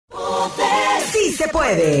se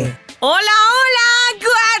puede. Hola, hola,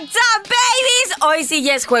 what's up, babies. Hoy sí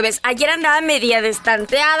ya es jueves. Ayer andaba media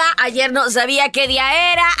destanteada, ayer no sabía qué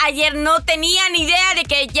día era, ayer no tenía ni idea de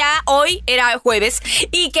que ya hoy era jueves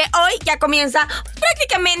y que hoy ya comienza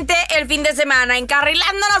prácticamente el fin de semana.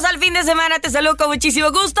 Encarrilándonos al fin de semana, te saludo con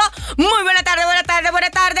muchísimo gusto. Muy buena tarde, buena tarde, buena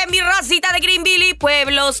tarde, mi rosita de Greenville y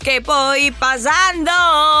pueblos que voy pasando.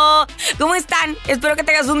 ¿Cómo están? Espero que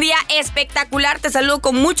tengas un día espectacular. Te saludo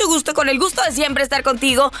con mucho gusto, con el gusto de siempre estar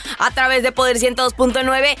contigo a través de Poder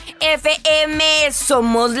 102.9 FM.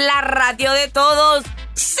 Somos la radio de todos.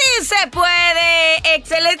 ¡Sí se puede!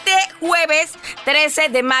 Excelente jueves 13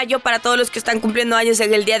 de mayo para todos los que están cumpliendo años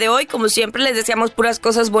en el día de hoy. Como siempre, les deseamos puras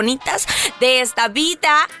cosas bonitas de esta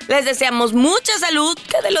vida. Les deseamos mucha salud,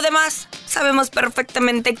 que de lo demás sabemos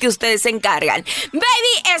perfectamente que ustedes se encargan.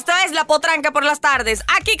 Baby, esto es la Potranka por las Tardes.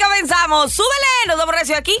 Aquí comenzamos. ¡Súbele! Nos vamos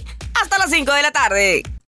recio aquí hasta las 5 de la tarde.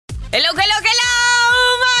 Hello, hello, hello,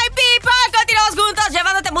 my people. Continuamos juntos,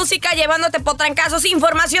 llevándote música, llevándote potrancazos,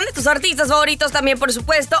 información de tus artistas favoritos también, por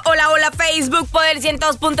supuesto. Hola, hola, Facebook, Poder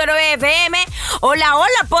 102.9 FM. Hola,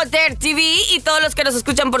 hola, Poder TV. Y todos los que nos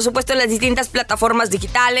escuchan, por supuesto, en las distintas plataformas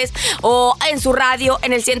digitales o en su radio,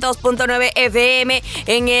 en el 102.9 FM,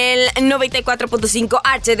 en el 94.5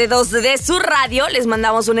 HD2 de su radio. Les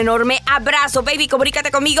mandamos un enorme abrazo, baby.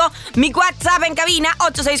 Comunícate conmigo. Mi WhatsApp en cabina,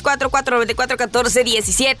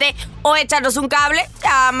 864-494-1417. O échanos un cable,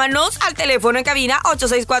 llámanos al teléfono en cabina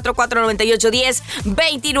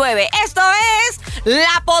 864-498-1029. Esto es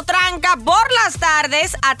La Potranka por las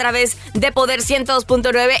Tardes a través de Poder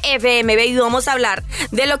 102.9 FM. Y vamos a hablar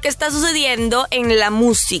de lo que está sucediendo en la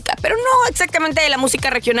música, pero no exactamente de la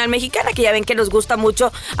música regional mexicana, que ya ven que nos gusta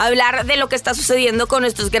mucho hablar de lo que está sucediendo con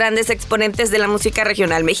nuestros grandes exponentes de la música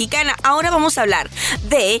regional mexicana. Ahora vamos a hablar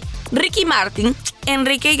de Ricky Martin,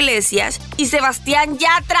 Enrique Iglesias y Sebastián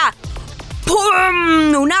Yatra.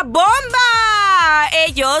 ¡Pum! ¡Una bomba!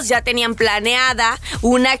 Ellos ya tenían planeada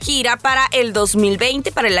una gira para el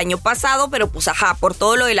 2020, para el año pasado, pero pues por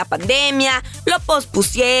todo lo de la pandemia, lo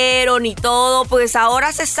pospusieron y todo, pues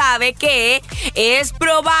ahora se sabe que es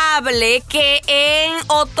probable que en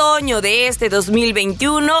otoño de este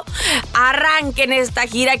 2021 arranquen esta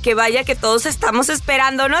gira que vaya que todos estamos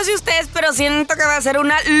esperando. No sé ustedes, pero siento que va a ser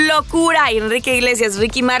una locura. Enrique Iglesias,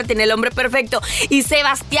 Ricky Martin, el hombre perfecto, y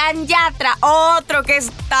Sebastián Yatra, otro que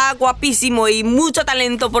está guapísimo y mucho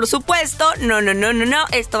talento, por supuesto. No,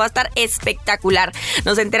 esto va a estar espectacular.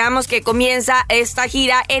 Nos enteramos que comienza esta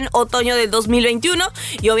gira en otoño del 2021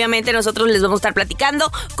 y obviamente nosotros les vamos a estar platicando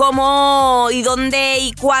cómo y dónde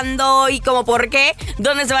y cuándo y cómo por qué,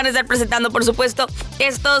 dónde se van a estar presentando, por supuesto,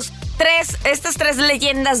 estas tres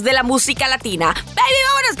leyendas de la música latina. Baby,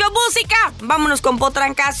 vámonos con música, vámonos con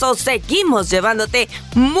potrancazo. Seguimos llevándote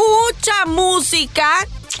mucha música,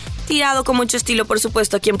 tirado con mucho estilo, por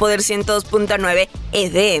supuesto, aquí en Poder 102.9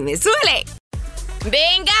 EDM. ¡Súbele!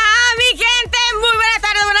 Venga, mi gente, muy buena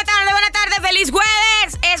tarde, buena tarde, buena tarde, feliz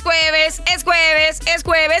jueves. Es jueves, es jueves, es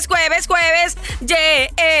jueves, jueves, jueves.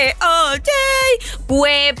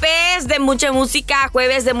 Jueves de mucha música,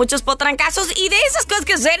 jueves de muchos potrancazos y de esas cosas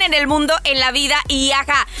que suceden en el mundo, en la vida y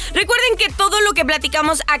ajá. Recuerden que todo lo que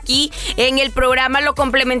platicamos aquí en el programa lo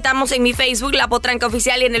complementamos en mi Facebook, La Potranca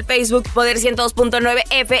Oficial, y en el Facebook Poder 102.9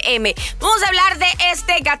 FM. Vamos a hablar de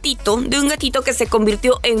este gatito, de un gatito que se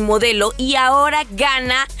convirtió en modelo y ahora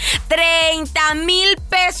gana 30,000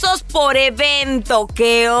 pesos por evento.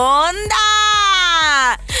 ¿Qué onda?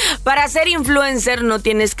 Para ser influencer no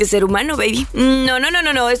tienes que ser humano, baby. No.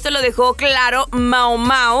 Esto lo dejó claro Mao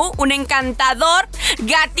Mao, un encantador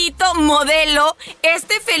gatito modelo.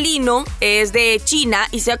 Este felino es de China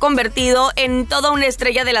y se ha convertido en toda una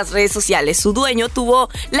estrella de las redes sociales. Su dueño tuvo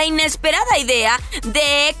la inesperada idea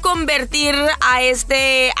de convertir a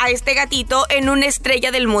este gatito en una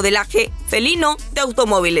estrella del modelaje felino de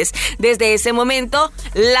automóviles. Desde ese momento,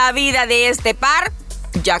 la vida de este par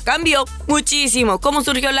ya cambió muchísimo. ¿Cómo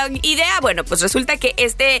surgió la idea? Bueno, pues resulta que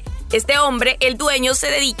este hombre, el dueño,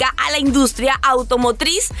 se dedica a la industria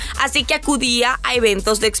automotriz, así que acudía a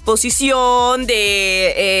eventos de exposición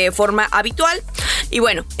de forma habitual. Y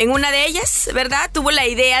bueno, en una de ellas, ¿verdad?, tuvo la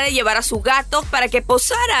idea de llevar a su gato para que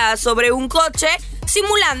posara sobre un coche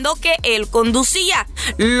simulando que él conducía,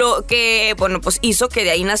 lo que, bueno, pues hizo que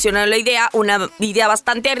de ahí nació la idea, una idea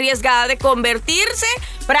bastante arriesgada de convertirse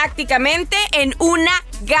prácticamente en una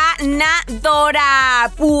ganadora.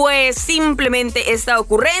 Pues simplemente esta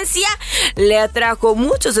ocurrencia le atrajo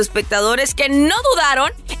muchos espectadores que no dudaron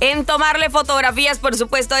en tomarle fotografías, por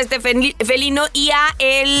supuesto, a este felino y a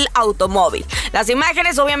el automóvil. Las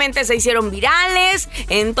imágenes obviamente se hicieron virales,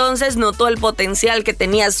 entonces notó el potencial que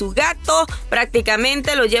tenía su gato.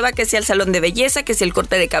 Prácticamente lo lleva que sea al salón de belleza, que sea el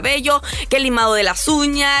corte de cabello, que el limado de las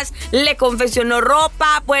uñas, le confeccionó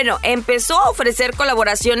ropa. Bueno, empezó a ofrecer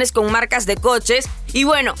colaboraciones con marcas de coches y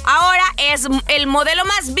bueno, ahora es el modelo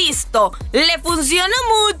más visto. Le funcionó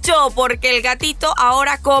mucho porque el gatito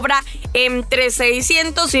ahora cobra entre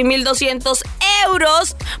 600 y 1,200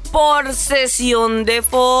 euros por sesión de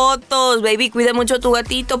fotos. Baby, cuida mucho a tu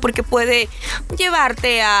gatito porque puede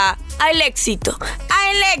llevarte al éxito.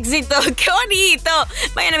 ¡Al éxito! ¡Qué bonito!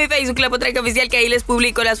 Vayan a mi Facebook, La Potranca Oficial, que ahí les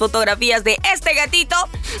publico las fotografías de este gatito,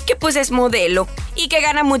 que pues es modelo y que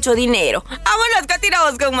gana mucho dinero. ¡Vámonos,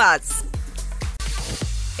 continuamos con más!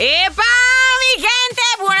 ¡Epa, mi gente!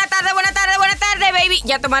 Buena tarde, baby.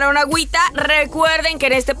 ¿Ya tomaron agüita? Recuerden que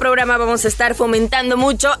en este programa vamos a estar fomentando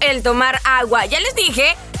mucho el tomar agua. Ya les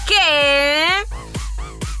dije que,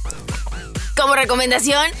 como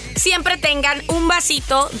recomendación, siempre tengan un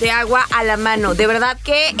vasito de agua a la mano. De verdad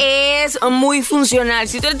que es muy funcional.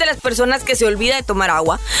 Si tú eres de las personas que se olvida de tomar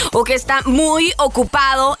agua o que está muy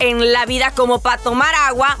ocupado en la vida como para tomar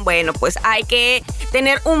agua, bueno, pues hay que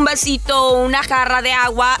tener un vasito o una jarra de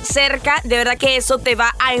agua cerca. De verdad que eso te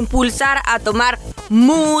va a impulsar a tomar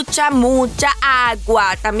mucha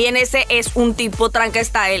agua. También ese es un tip Potranka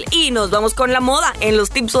Style. Y nos vamos con la moda en los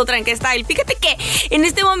tips Potranka Style. Fíjate que en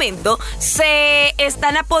este momento se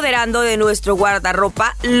están apoderando de nuestro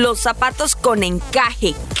guardarropa los zapatos con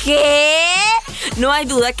encaje. ¿Qué? No hay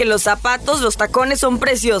duda que los zapatos, los tacones son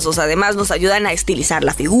preciosos. Además nos ayudan a estilizar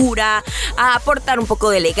la figura, a aportar un poco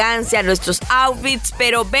de elegancia a nuestros outfits.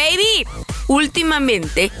 Pero baby,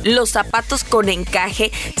 últimamente los zapatos con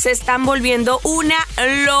encaje se están volviendo una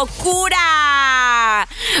locura.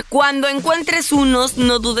 Cuando encuentres unos,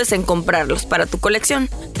 no dudes en comprarlos para tu colección.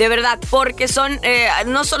 De verdad, porque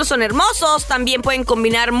no solo son hermosos, también pueden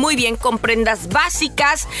combinar muy bien con prendas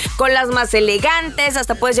básicas, con las más elegantes.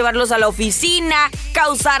 Hasta puedes llevarlos a la oficina,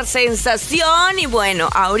 causar sensación. Y bueno,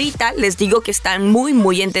 ahorita les digo que están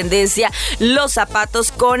muy en tendencia los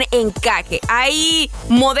zapatos con encaje. Hay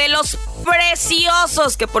modelos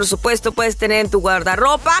preciosos que por supuesto puedes tener en tu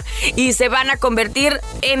guardarropa y se van a convertir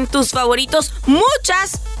en tus favoritos.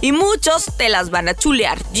 Muchas y muchos te las van a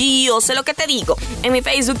chulear. Yo sé lo que te digo. En mi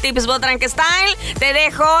Facebook Tips Potranka Style te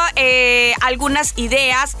dejo algunas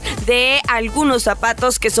ideas de algunos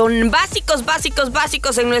zapatos que son básicos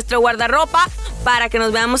en nuestro guardarropa para que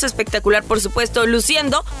nos veamos espectacular, por supuesto,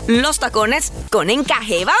 luciendo los tacones con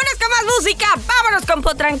encaje. Vámonos con más música, vámonos con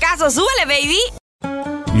Potrancazo. Súbele, baby.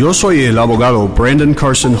 Yo soy el abogado Brandon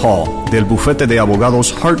Carson Hall, del bufete de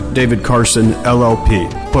abogados Hart David Carson, LLP.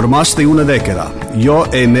 Por más de una década, yo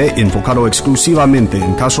me he enfocado exclusivamente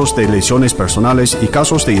en casos de lesiones personales y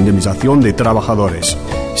casos de indemnización de trabajadores.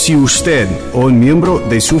 Si usted o un miembro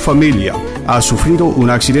de su familia ha sufrido un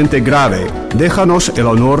accidente grave, déjanos el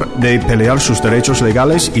honor de pelear sus derechos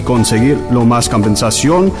legales y conseguir lo más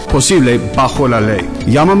compensación posible bajo la ley.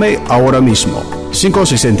 Llámame ahora mismo.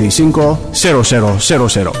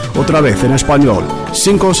 565-0000. Otra vez en español,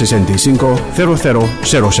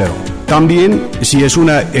 565-0000. También, si es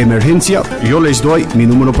una emergencia, yo les doy mi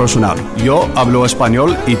número personal. Yo hablo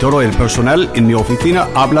español y todo el personal en mi oficina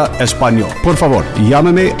habla español. Por favor,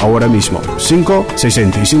 llámeme ahora mismo,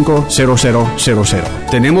 565-0000.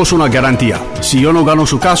 Tenemos una garantía. Si yo no gano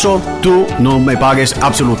su caso, tú no me pagues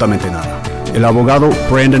absolutamente nada. El abogado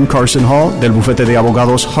Brandon Carson Hall, del bufete de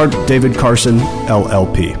abogados Hart David Carson,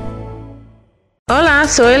 LLP. Hola,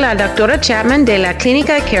 soy la doctora Chapman de la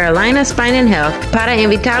clínica Carolina Spine and Health para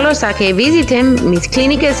invitarlos a que visiten mis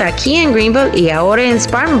clínicas aquí en Greenville y ahora en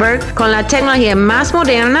Spartanburg con la tecnología más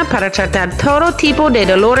moderna para tratar todo tipo de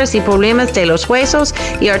dolores y problemas de los huesos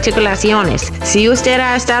y articulaciones. Si usted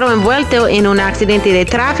ha estado envuelto en un accidente de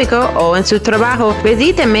tráfico o en su trabajo,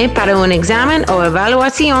 visíteme para un examen o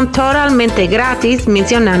evaluación totalmente gratis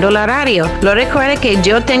mencionando el horario. Lo recuerde que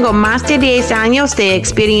yo tengo más de 10 años de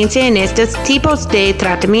experiencia en estos tipos de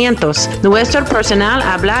tratamientos. Nuestro personal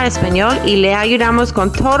habla español y le ayudamos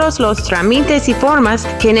con todos los trámites y formas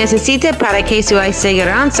que necesite para que su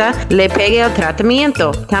aseguranza le pegue el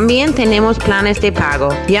tratamiento. También tenemos planes de pago.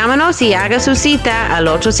 Llámanos y haga su cita al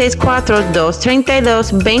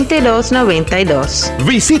 864-232-2292.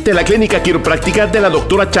 Visite la clínica quiropráctica de la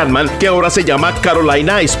doctora Chapman, que ahora se llama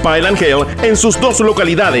Carolina Spine and Health, en sus dos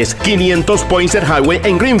localidades, 500 Poinsett Highway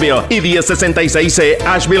en Greenville y 1066C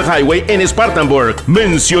Asheville Highway en Spartanburg. Gothenburg.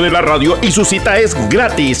 Mencione la radio y su cita es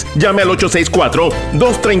gratis. Llame al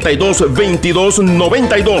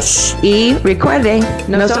 864-232-2292. Y recuerde,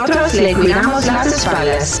 nosotros le cuidamos las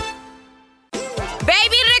espaldas.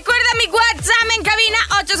 Baby, recuerda mi WhatsApp en cabina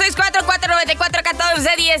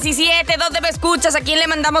 864-494-1417. ¿Dónde me escuchas? ¿A quién le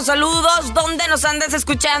mandamos saludos? ¿Dónde nos andas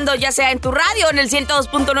escuchando? Ya sea en tu radio, en el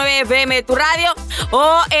 102.9 FM de tu radio,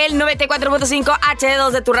 o el 94.5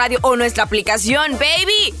 HD2 de tu radio, o nuestra aplicación,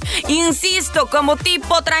 baby. Insisto, como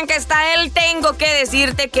tipo tranca está él, tengo que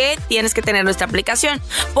decirte que tienes que tener nuestra aplicación,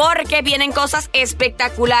 porque vienen cosas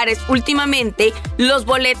espectaculares. Últimamente, los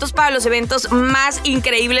boletos para los eventos más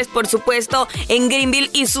increíbles, por supuesto, en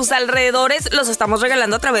Greenville y sus alrededores, los estamos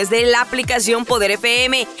regalando a través de la aplicación Poder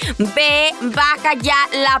FM. Ve, baja ya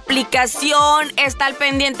la aplicación, está al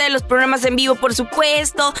pendiente de los programas en vivo, por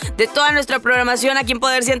supuesto, de toda nuestra programación aquí en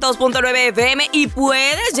Poder 102.9 FM, y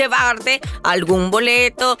puedes llevarte algún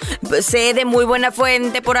boleto. Sé de muy buena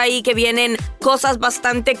fuente por ahí que vienen cosas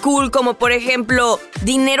bastante cool, como por ejemplo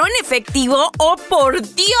dinero en efectivo. ¡Oh, por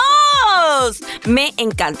Dios! Me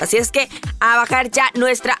encanta. Así es que a bajar ya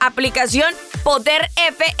nuestra aplicación Poder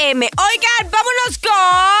FM. Oigan, vámonos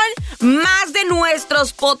con más de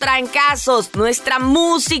nuestros potrancazos, nuestra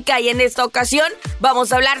música, y en esta ocasión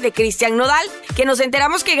vamos a hablar de Cristian Nodal, que nos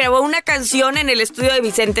enteramos que grabó una canción en el estudio de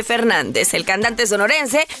Vicente Fernández. El cantante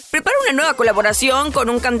sonorense prepara una nueva colaboración con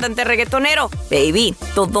un cantante reggaetonero. Baby,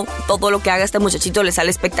 todo lo que haga este muchachito le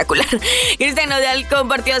sale espectacular. Cristian Nodal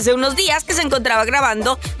compartió hace unos días que se encontraba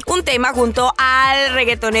grabando un tema junto al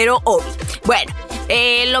reggaetonero Obi. Bueno,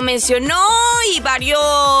 lo mencionó y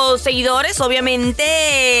varios seguidores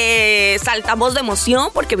obviamente saltamos de emoción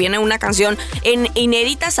porque viene una canción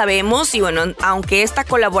inédita, sabemos, y bueno, aunque esta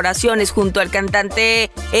colaboración es junto al cantante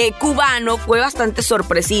cubano, fue bastante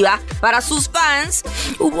sorpresiva para sus fans.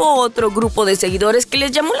 Hubo otro grupo de seguidores que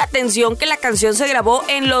les llamó la atención que la canción se grabó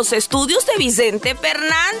en los estudios de Vicente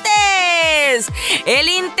Fernández. El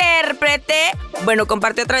intérprete, bueno,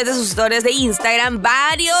 compartió a través de sus historias de Instagram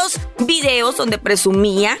varios videos donde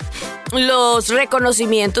presumía los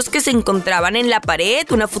reconocimientos que se encontraban en la pared,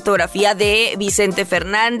 una fotografía de Vicente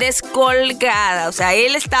Fernández colgada. O sea,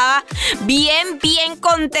 él estaba bien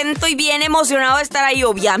contento y bien emocionado de estar ahí.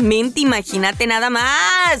 Obviamente, imagínate nada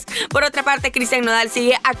más. Por otra parte, Cristian Nodal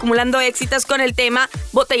sigue acumulando éxitos con el tema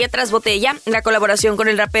Botella tras Botella, la colaboración con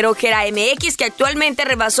el rapero Jera MX, que actualmente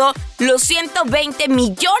rebasó los 120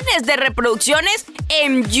 millones de reproducciones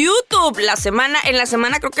en YouTube. En la semana,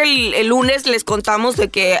 creo que el lunes les contamos de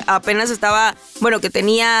que apenas estaba, bueno, que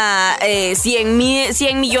tenía 100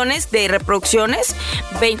 millones de reproducciones,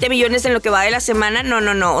 20 millones en lo que va de la semana.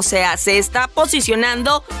 No, o sea, se está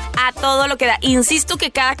posicionando a todo lo que da. Insisto que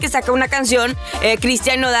cada que saca una canción,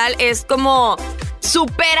 Cristian Nodal es como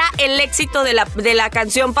supera el éxito de la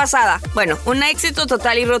canción pasada. Bueno, un éxito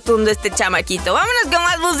total y rotundo este chamaquito. Vámonos con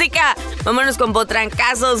más música, vámonos con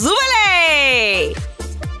Potrancazo, ¡súbele!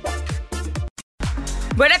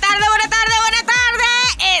 Buena tarde.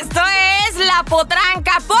 Esto es La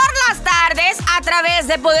Potranca por las Tardes a través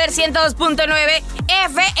de Poder 102.9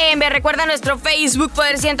 FM. Recuerda nuestro Facebook,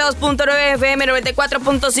 Poder 102.9 FM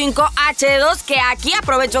 94.5 HD2, que aquí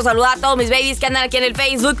aprovecho a saludar a todos mis babies que andan aquí en el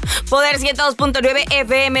Facebook, Poder 102.9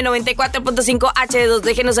 FM 94.5 HD2.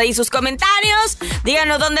 Déjenos ahí sus comentarios,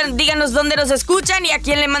 díganos dónde nos escuchan y a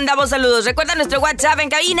quién le mandamos saludos. Recuerda nuestro WhatsApp en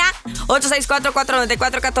cabina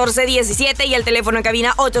 864-494-1417 y el teléfono en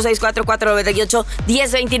cabina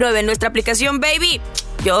 864-498-1029. En nuestra aplicación, baby,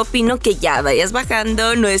 yo opino que ya vayas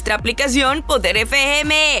bajando nuestra aplicación Poder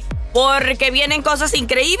FM, porque vienen cosas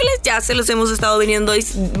increíbles. Ya se los hemos estado viniendo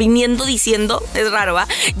diciendo, es raro, ¿va?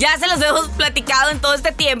 Ya se los hemos platicado en todo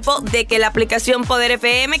este tiempo de que la aplicación Poder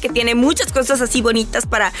FM, que tiene muchas cosas así bonitas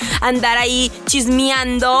para andar ahí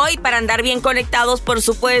chismeando y para andar bien conectados, por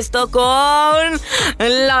supuesto, con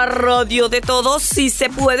la radio de todos, si se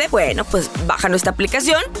puede. Bueno, pues baja nuestra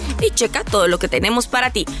aplicación y checa todo lo que tenemos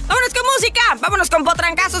para ti. Vámonos con música, vámonos con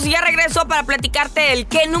potrancazos y ya regreso para platicarte el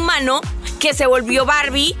Ken humano que se volvió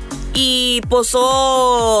Barbie y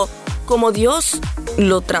posó como Dios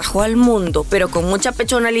lo trajo al mundo, pero con mucha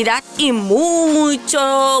pechonalidad y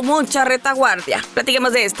mucha retaguardia.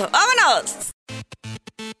 Platiquemos de esto. ¡Vámonos!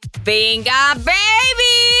 ¡Venga,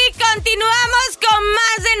 baby! Continuamos con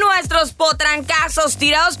más de nuestros potrancazos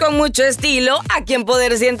tirados con mucho estilo aquí en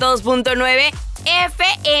Poder 102.9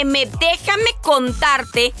 FM, déjame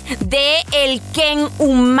contarte de el Ken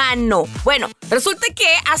humano. Bueno, resulta que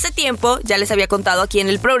hace tiempo, ya les había contado aquí en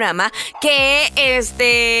el programa,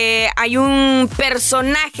 que hay un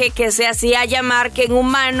personaje que se hacía llamar Ken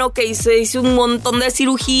humano, que hizo un montón de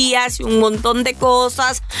cirugías y un montón de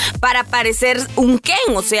cosas para parecer un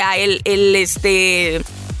Ken, o sea, el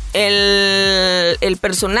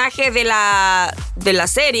personaje de la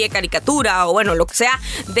serie, caricatura o bueno, lo que sea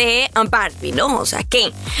de Barbie, ¿no? O sea,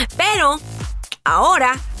 Ken. Pero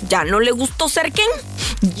ahora ya no le gustó ser Ken.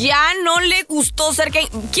 Ya no le gustó ser Ken.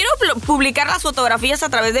 Quiero publicar las fotografías a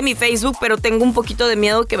través de mi Facebook, pero tengo un poquito de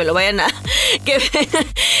miedo que me lo vayan a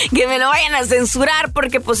que me lo vayan a censurar,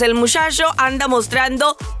 porque pues el muchacho anda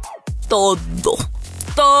mostrando todo.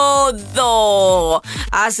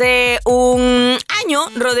 Hace un año,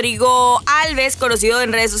 Rodrigo Alves, conocido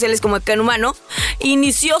en redes sociales como el Ken humano,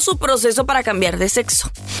 inició su proceso para cambiar de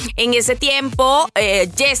sexo. En ese tiempo,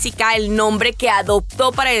 Jessica, el nombre que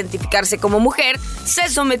adoptó para identificarse como mujer, se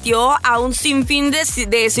sometió a un sinfín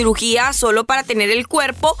de cirugía solo para tener el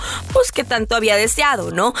cuerpo pues que tanto había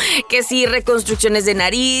deseado, ¿no? Que sí, reconstrucciones de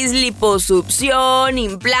nariz, liposucción,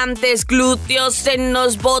 implantes, glúteos,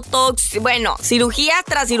 senos, botox, bueno, cirugía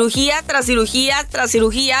tras cirugía, tras cirugías, tras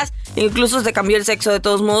cirugías. Incluso se cambió el sexo de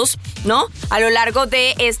todos modos, ¿no? A lo largo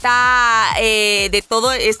de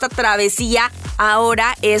toda esta travesía,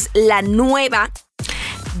 ahora es la nueva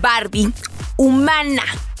Barbie humana.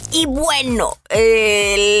 Y bueno,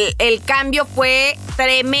 el cambio fue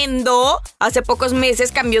tremendo. Hace pocos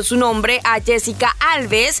meses cambió su nombre a Jessica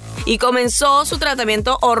Alves y comenzó su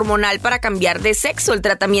tratamiento hormonal para cambiar de sexo. El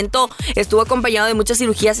tratamiento estuvo acompañado de muchas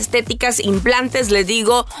cirugías estéticas, implantes, les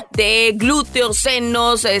digo, de glúteos,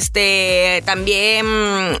 senos,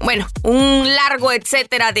 también, bueno, un largo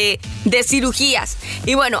etcétera de cirugías.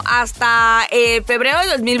 Y bueno, hasta febrero de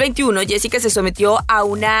 2021, Jessica se sometió a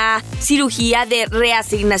una cirugía de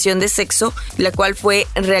reasignación de sexo, la cual fue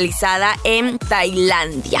realizada en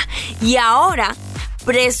Tailandia. Y ahora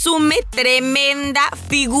presume tremenda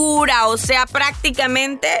figura, o sea,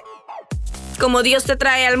 prácticamente como Dios te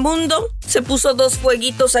trae al mundo. Se puso 2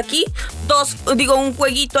 fueguitos aquí, un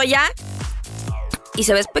fueguito allá, y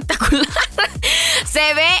se ve espectacular.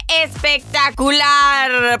 Se ve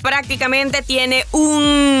espectacular. Prácticamente tiene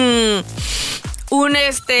una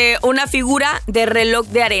figura de reloj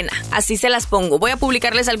de arena. Así se las pongo. Voy a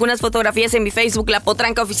publicarles algunas fotografías en mi Facebook, La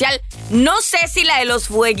Potranca Oficial. No sé si la de los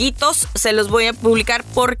fueguitos se los voy a publicar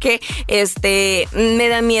porque me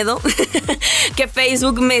da miedo que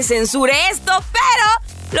Facebook me censure esto, pero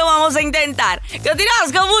lo vamos a intentar.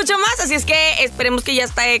 Continuamos con mucho más, así es que esperemos que ya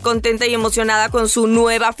esté contenta y emocionada con su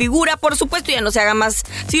nueva figura. Por supuesto, ya no se haga más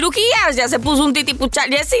cirugías. Ya se puso un titipuchal,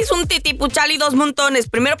 ya se hizo un titipuchal y 2 montones.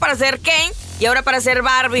 Primero para ser Ken y ahora para ser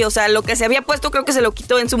Barbie. O sea, lo que se había puesto creo que se lo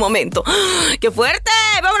quitó en su momento. ¡Qué fuerte!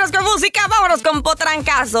 Vámonos con música, vámonos con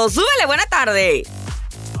Potrancazo. Súbele, buena tarde.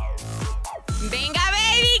 Venga,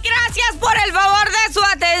 baby, gracias por el favor de su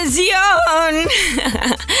atención.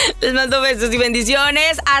 Les mando besos y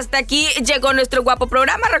bendiciones. Hasta aquí llegó nuestro guapo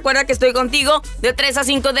programa. Recuerda que estoy contigo de 3 a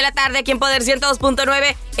 5 de la tarde aquí en Poder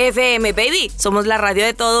 102.9 FM, baby. Somos la radio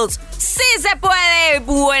de todos. ¡Sí se puede!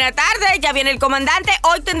 Buena tarde, ya viene el comandante.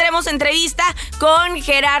 Hoy tendremos entrevista con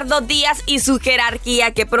Gerardo Díaz y su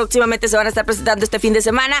jerarquía, que próximamente se van a estar presentando este fin de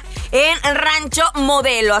semana en Rancho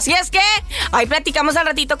Modelo. Así es que ahí platicamos al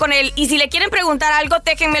ratito con él. Y si le quieren preguntar algo,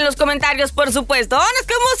 déjenme en los comentarios, por supuesto. ¡Vámonos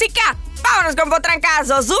con música! ¡Vámonos con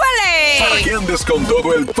Potrancazo! ¡Súbele! Para que andes con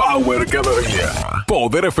todo el power cada día.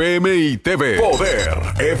 Poder FM y TV. Poder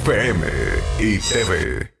FM y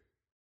TV.